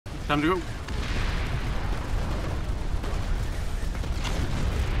Time to go.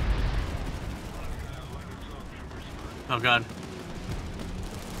 Oh god.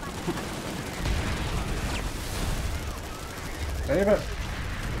 Save it.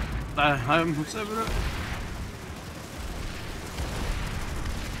 I'm saving it.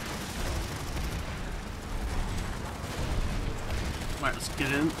 Alright, let's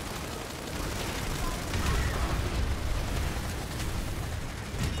get in.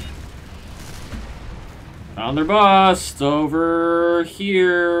 Found their bus. It's over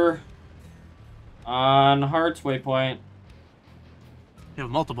here. On Hearts waypoint. You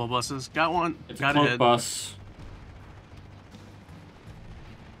have multiple buses. Got one. It's got a cloak ahead. bus.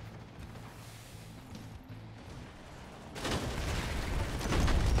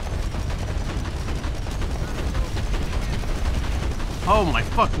 Oh my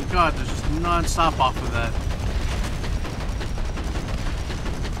fucking god, there's just non-stop off of that.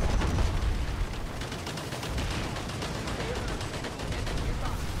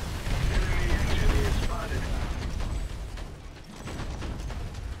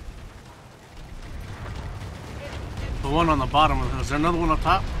 The one on the bottom, is there another one up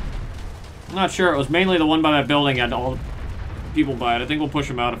top? I'm not sure. It was mainly the one by that building and all the people by it. I think we'll push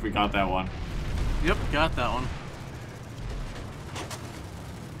them out if we got that one. Yep, got that one.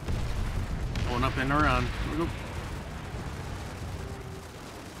 Going up and around. Here we go.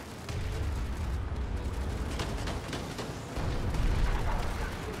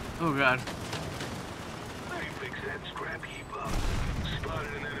 Oh god. Hey, fix that scrap heap up.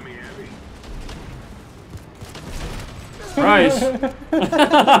 Spotted an enemy heavy. Surprise!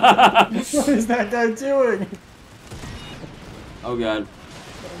 What is that guy doing? Oh god.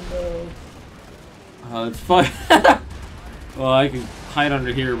 Oh no. It's fun. Well, I can hide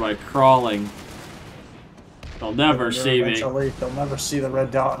under here by crawling. They'll never see me. Eventually, they'll never see the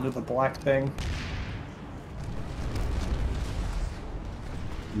red dot under the black thing.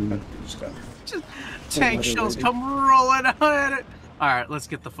 Just tank shells come rolling out at it. Alright, let's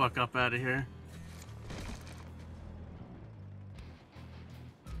get the fuck up out of here.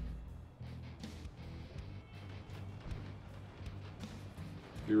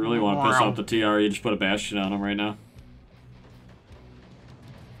 If you really want to piss off the TR, you just put a bastion on them right now.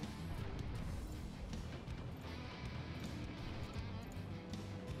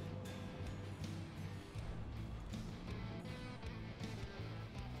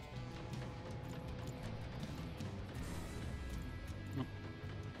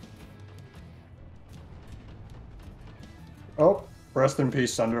 Oh, rest in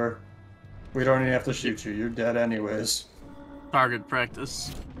peace, Thunder. We don't even have to shoot you. You're dead anyways. Target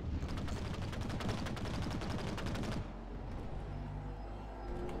practice.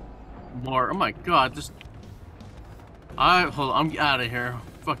 More. Oh my god, just. Hold on, I'm out of here.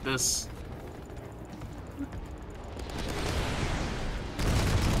 Fuck this.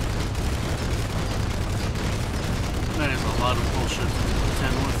 That is a lot of bullshit to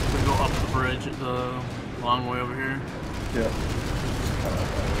contend with. We go up the bridge the long way over here. Yeah.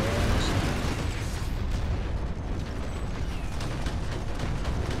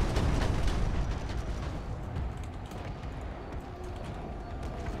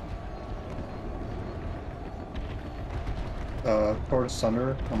 Towards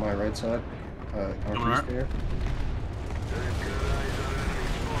Thunder on my right side. Northeast here.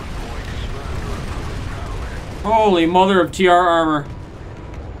 Holy mother of TR armor.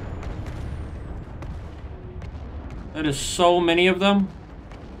 That is so many of them.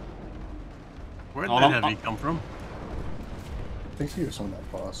 Where'd that heavy come from? I think he was on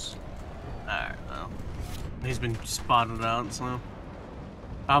that boss. Alright, well. He's been spotted out, so.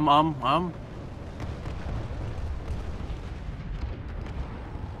 Mama.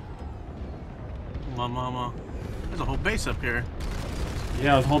 There's a whole base up here.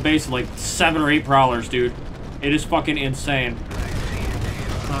 Yeah, there's a whole base of like 7 or 8 prowlers, dude. It is fucking insane.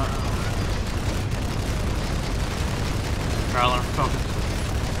 Prowler, focus.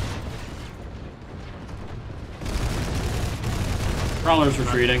 Prowler's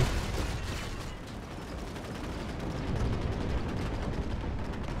retreating.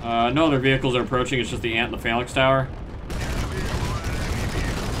 No other vehicles are approaching, it's just the Ant and the Phalanx Tower.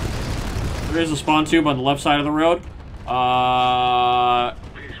 There is a spawn tube on the left side of the road. I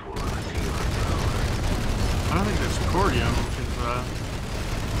don't think there's Cordium,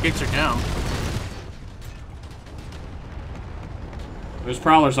 because gates are down. There's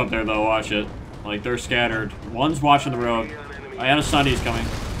prowlers up there though, watch it. Like, they're scattered. One's watching the road. I had a Sunny's coming.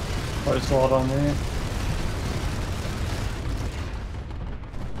 I saw it on me.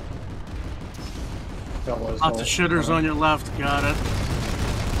 Lots of shitters on your left, got it.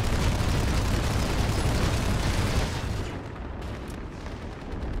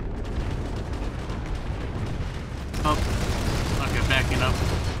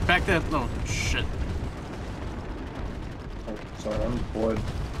 Hack that. No, shit. Oh, sorry, I'm bored.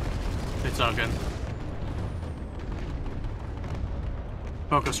 It's all good.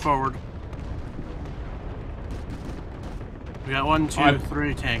 Focus forward. We got 1, 2,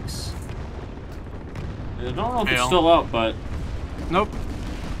 3 tanks. I don't know if it's Fail. still up, but... Nope.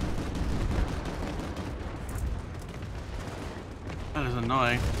 That is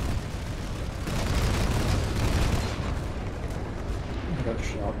annoying. I got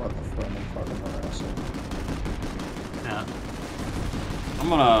shot by the front and fucking harassing. Yeah. I'm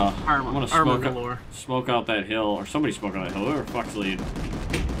gonna Armor smoke out that hill, or somebody smoke out that hill. Whoever the fuck's lead.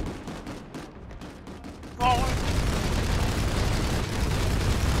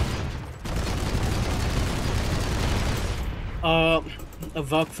 A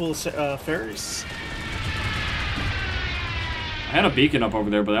Valk full of ferries. I had a beacon up over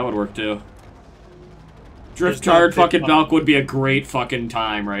there, but that would work too. Drift There's no Guard big fucking pop. Valk would be a great fucking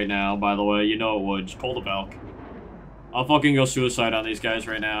time right now, by the way. You know it would. Just pull the Valk. I'll fucking go suicide on these guys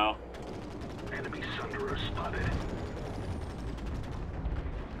right now. Enemy Sunderer spotted.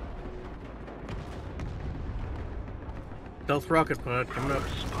 Stealth rocket pod coming up.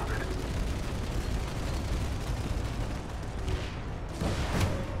 Spotted.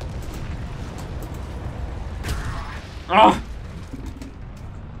 Ah!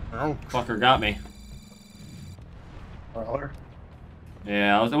 Oh. Fucker got me. Prowler?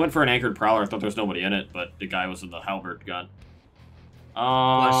 Yeah, I went for an anchored prowler. I thought there was nobody in it, but the guy was in the halberd gun.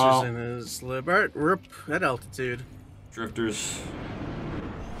 Blasters in his lib. Alright, we're up at altitude. Drifters.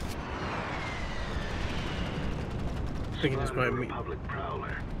 Thinking this might be. Republic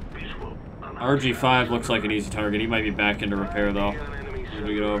Prowler. Visual. RG5 looks like an easy target. He might be back into repair, though. Let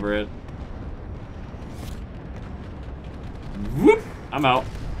me get over it. Whoop! I'm out.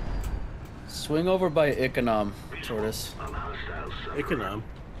 Swing over by Econom, Tortoise. Econom.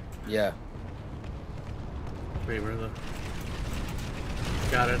 Yeah, Wait, where the.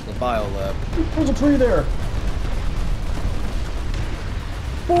 Got it. the bio lab. There's a tree there!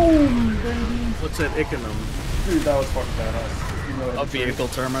 Boom, baby! What's that Econom? Dude, that was fucking badass. You really A had to vehicle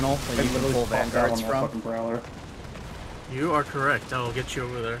terminal that I you can literally pull popped out vanguards on that from. fucking prowler. You are correct. I will get you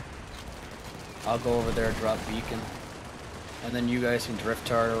over there. I'll go over there, drop beacon. And then you guys can drift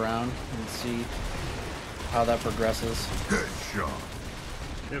tart around and see how that progresses.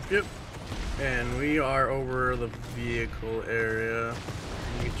 Yep. And we are over the vehicle area.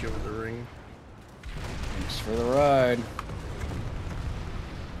 Let me get you over the ring. Thanks for the ride.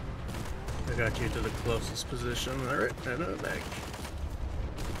 I got you to the closest position. Alright, I know back.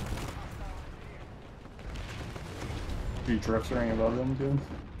 Are you drifting above them, dude?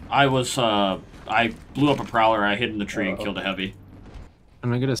 I was, I blew up a prowler, I hid in the tree and killed a heavy.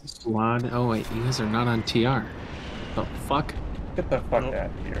 Am I gonna slide? Oh wait, you guys are not on TR. The fuck? Get the fuck out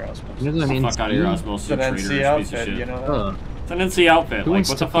of here, Osmos. You guys are Get the fuck out of here, NC? Osmos, It's you an traitor, NC piece of outfit, shit. you know that? Ugh. It's an NC outfit, Who like, wants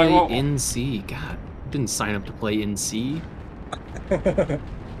what to the play fuck? NC? God, didn't sign up to play NC.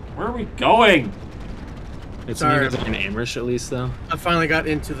 Where are we going? It's Sorry. you guys are in ambush at least though. I finally got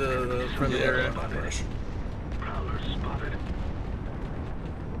into the friendly area. Prowler spotted.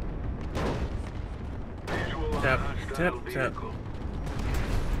 Visual on Tap, hostile tap, tap. vehicle.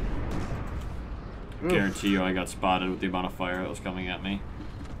 Guarantee you I got spotted with the amount of fire that was coming at me.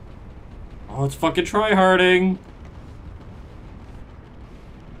 Oh, it's fucking tryharding!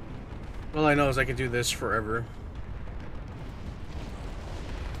 All I know is I can do this forever.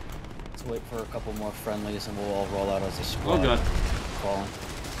 Let's wait for a couple more friendlies and we'll all roll out as a Oh squad. god. Calling.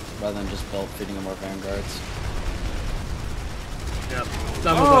 Rather than just belt feeding them our vanguards. Yep.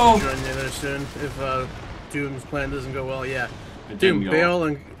 I'm about to join you there soon. If Doom's plan doesn't go well, yeah. It Doom, didn't go. bail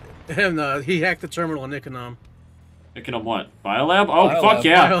and he hacked the terminal in Econom. Picking up what? Biolab? Oh, Biolab. fuck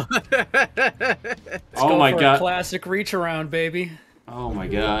yeah! Let's Oh go my for god. a classic reach around, baby. Oh my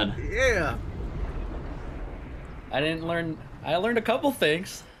god. Yeah. I learned a couple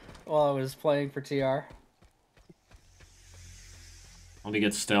things while I was playing for TR. Let me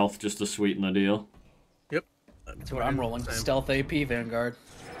get stealth just to sweeten the deal. Yep. That's what I'm rolling. Same. Stealth AP Vanguard.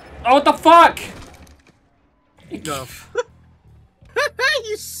 Oh, what the fuck? Go.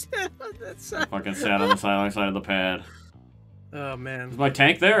 You sat on that side. Fucking sat on the side of the pad. Oh man. Is my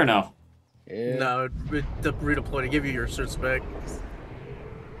tank there or no? Yeah. No, it redeploy to give you your certs back.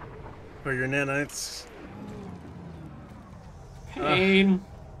 Or your nanites. Pain.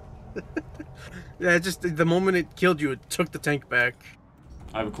 Yeah, just the moment it killed you, it took the tank back.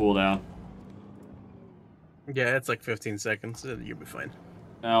 I have a cooldown. Yeah, it's like 15 seconds. You'll be fine.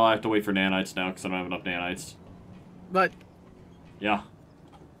 No, I have to wait for nanites now because I don't have enough nanites. But Yeah.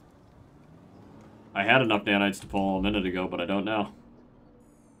 I had enough nanites to pull a minute ago, but I don't now.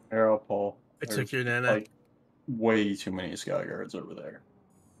 Arrow pull. I There's, took your nana. like way too many sky guards over there.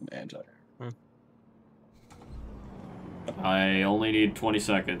 Anti. I only need 20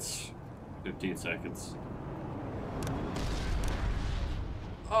 seconds. 15 seconds.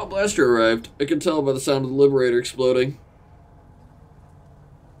 Oh, Blaster arrived. I can tell by the sound of the Liberator exploding.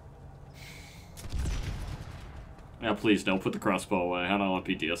 Yeah, please don't put the crossbow away. I don't want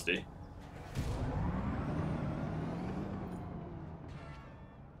PTSD.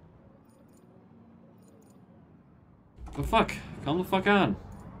 The fuck? Come the fuck on.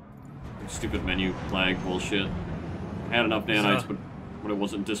 Stupid menu lag bullshit. I had enough nanites, but it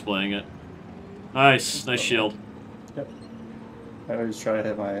wasn't displaying it. Nice. Nice shield. Yep. I always try to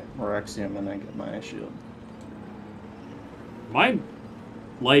hit my Morexium and then get my shield. My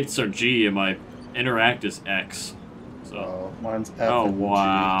lights are G and my interact is X. So. Oh, mine's F. Oh and G,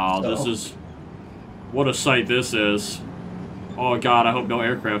 wow, so. this is what a sight this is. Oh god, I hope no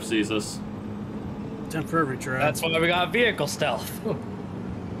aircraft sees us. Temporary trap. That's why we got vehicle stealth.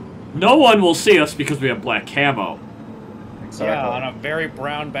 No one will see us because we have black camo. Exactly. Yeah, on a very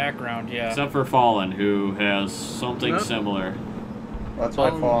brown background, yeah. Except for Fallen, who has something similar. That's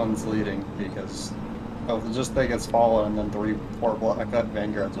why Fallen's leading, because I'll just think it's Fallen and then 3-4 black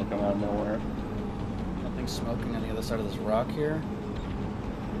vanguards will come out of nowhere. Nothing smoking on the other side of this rock here.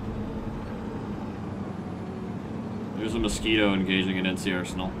 There's a mosquito engaging an NC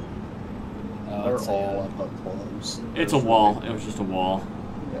arsenal. Oh, They're it's all up close. It's a wall. It was just a wall.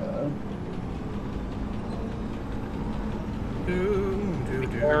 Yeah.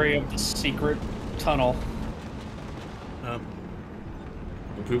 area of the secret tunnel. The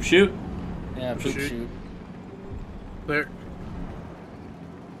poop chute? Yeah, poop Shoot. chute. Clear.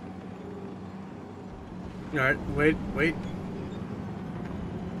 Alright, wait.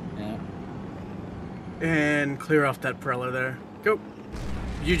 Yeah. And clear off that preller there. Go.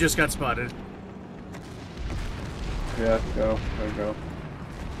 You just got spotted. Yeah, go. Go.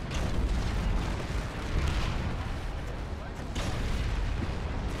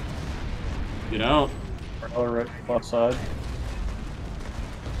 Get out. All right, left side.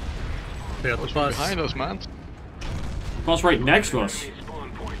 Clear out the What's bus. behind us, man? Bus right next to us.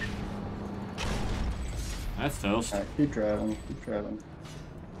 That's toast. Alright, keep driving.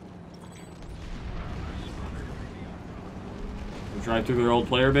 We drive through their old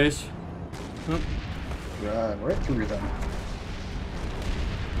player base. Drive right through them.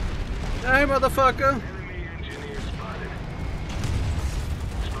 Hey, motherfucker! Enemy engineer spotted.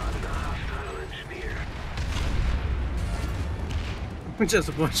 Spotted a hostile engineer. Just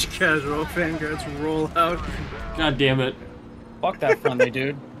a bunch of casual vanguards roll out. God damn it. Fuck that friendly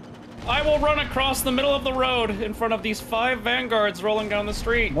dude. I will run across the middle of the road in front of these 5 vanguards rolling down the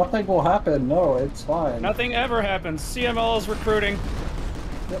street. Nothing will happen. No, it's fine. Nothing ever happens. CML is recruiting.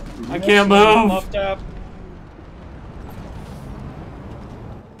 Yep, I can't move. Left tap.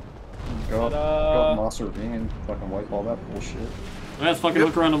 Go up Ta-da. Moss Ravine and fucking wipe all that bullshit. Let's fucking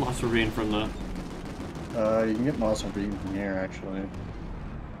look around the Moss Ravine from the... You can get Moss Ravine from here, actually.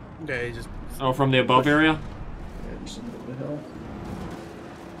 Okay, you just. Oh, from the above area? Yeah, just into the hill.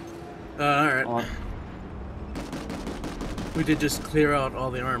 Alright. Oh, We did just clear out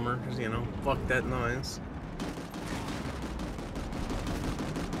all the armor, because, you know, fuck that noise.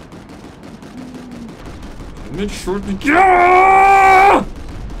 I'm in short... Get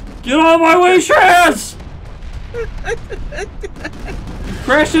out of my way, Shaz! You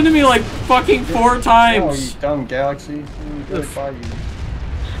crashed into me like fucking 4 Oh, you times. dumb galaxy. Good by you.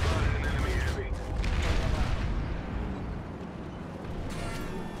 Spotted an enemy heavy.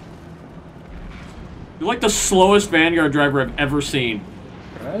 You're like the slowest Vanguard driver I've ever seen.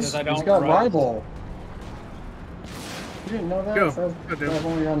 Guys, I he's don't got ride. rival. You didn't know that? Go. That's Go, dude.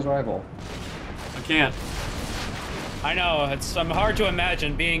 only runs rival. I can't. I know, it's hard to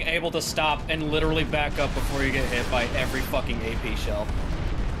imagine being able to stop and literally back up before you get hit by every fucking AP shell.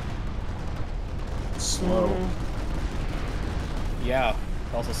 Slow. Yeah,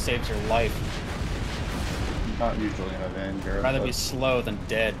 it also saves your life. Not usually in a Vanguard. I'd rather but be slow than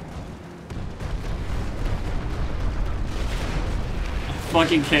dead. I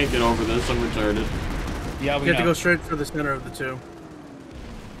fucking can't get over this. I'm retarded. Yeah, we You have to know. go straight for the center of the two.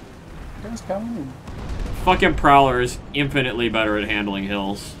 Guys, coming. Fucking Prowler is infinitely better at handling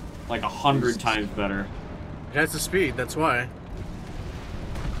hills. Like 100 times better. It has the speed, that's why.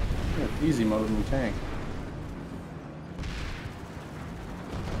 Yeah, easy mode in the tank.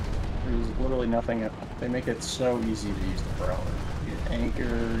 There's literally nothing. They make it so easy to use the Prowler. You get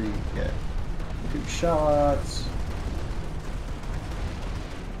anchor, you get 2 shots.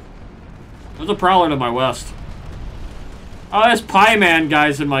 There's a Prowler to my west. Oh, this Pie Man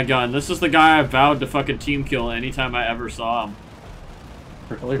guy's in my gun. This is the guy I vowed to fucking team kill anytime I ever saw him.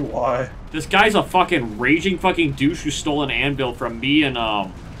 Really? Why? This guy's a fucking raging fucking douche who stole an anvil from me and,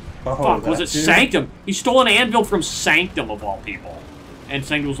 fuck, was it dude? Sanctum? He stole an anvil from Sanctum, of all people. And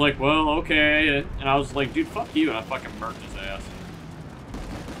Sanctum was like, well, okay. And I was like, dude, fuck you. And I fucking murked his ass.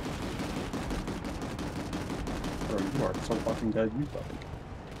 Bro, you are so fucking dead, you fucking.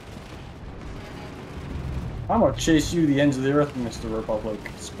 I'm gonna chase you the ends of the earth, Mr. Republic,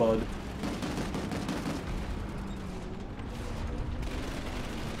 Spud.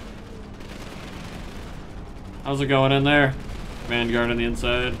 How's it going in there? Vanguard on the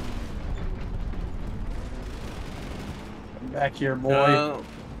inside. Come back here, boy.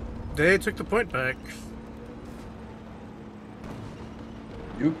 They took the point back.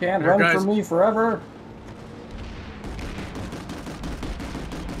 You can't Here, run guys. from me forever.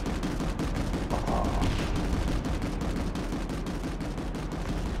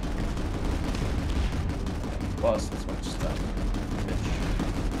 Bust as much stuff. Bitch.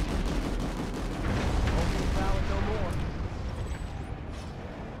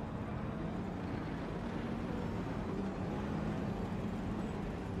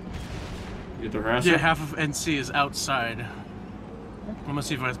 You get the harasser? Yeah, half of NC is outside. I'm gonna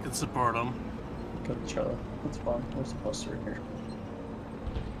see if I can support them. Gotcha. That's fine. There's a buster in here.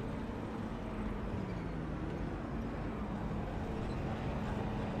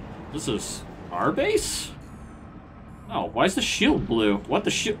 This is our base? Oh, why is the shield blue? What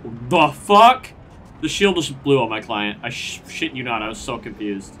the shit? The fuck? The shield just blew on my client. I shit you not, I was so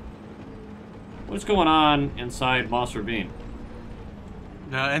confused. What's going on inside Moss Ravine?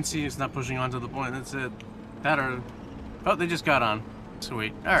 The NC is not pushing onto the point. That's it. That or... Oh, they just got on.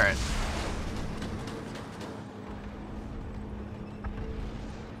 Sweet. Alright.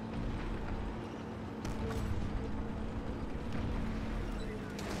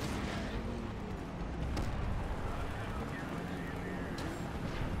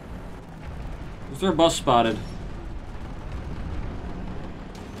 Is there a bus spotted?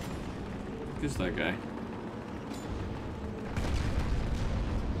 Who's that guy?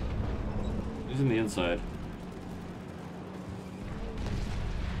 He's in the inside.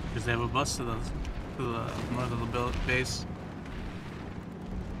 Because they have a bus to the north of the base.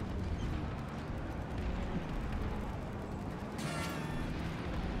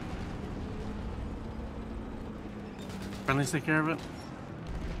 Friendlies take care of it.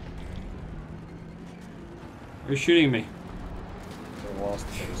 You're shooting me. They lost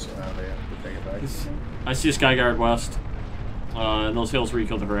the base, so now they have to take it back. I see a Skyguard west. In those hills where you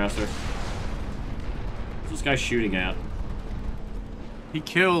killed the harasser. What's this guy shooting at? He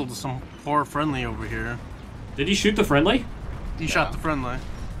killed some poor friendly over here. Did he shoot the friendly? He shot the friendly.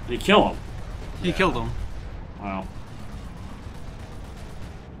 Did he kill him? He killed him. Wow.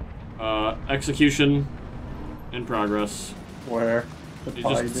 Execution in progress. Where? The You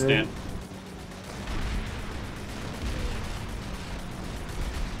pie just dude? stand.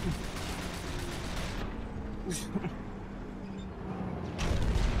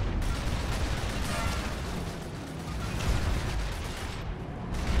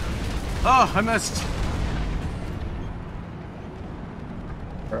 Oh, I missed.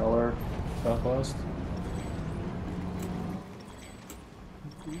 Prowler, southwest.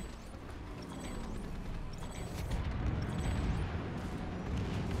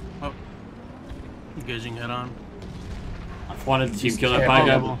 Oh. Engaging head on. I wanted the team Just kill that can't pie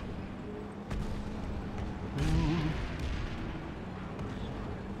guy. hold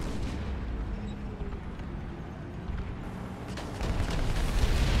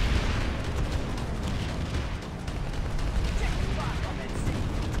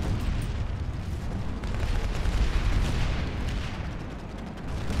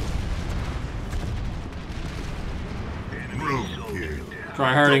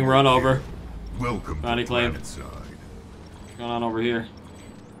Try harding, run over. Welcome Body to claim. Planetside. What's going on over here?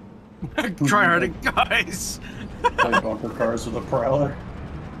 Try harding, guys. Play bumper cars with a prowler.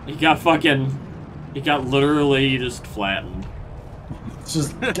 He got fucking... He got literally just flattened. It's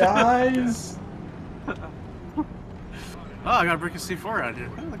just guys. Oh, I got a brick of C4 out here.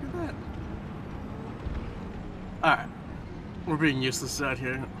 Oh, look at that. Alright. We're being useless out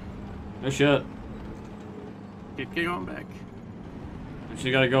here. No shit. Get going back. We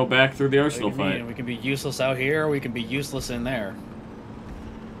gotta go back through the arsenal What do you mean? fight. We can be useless out here, or we can be useless in there.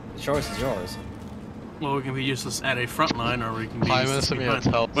 The choice is yours. Well, we can be useless at a front line, or we can be Hi, useless Mr. behind.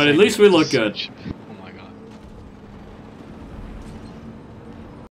 Help. But at least we look good.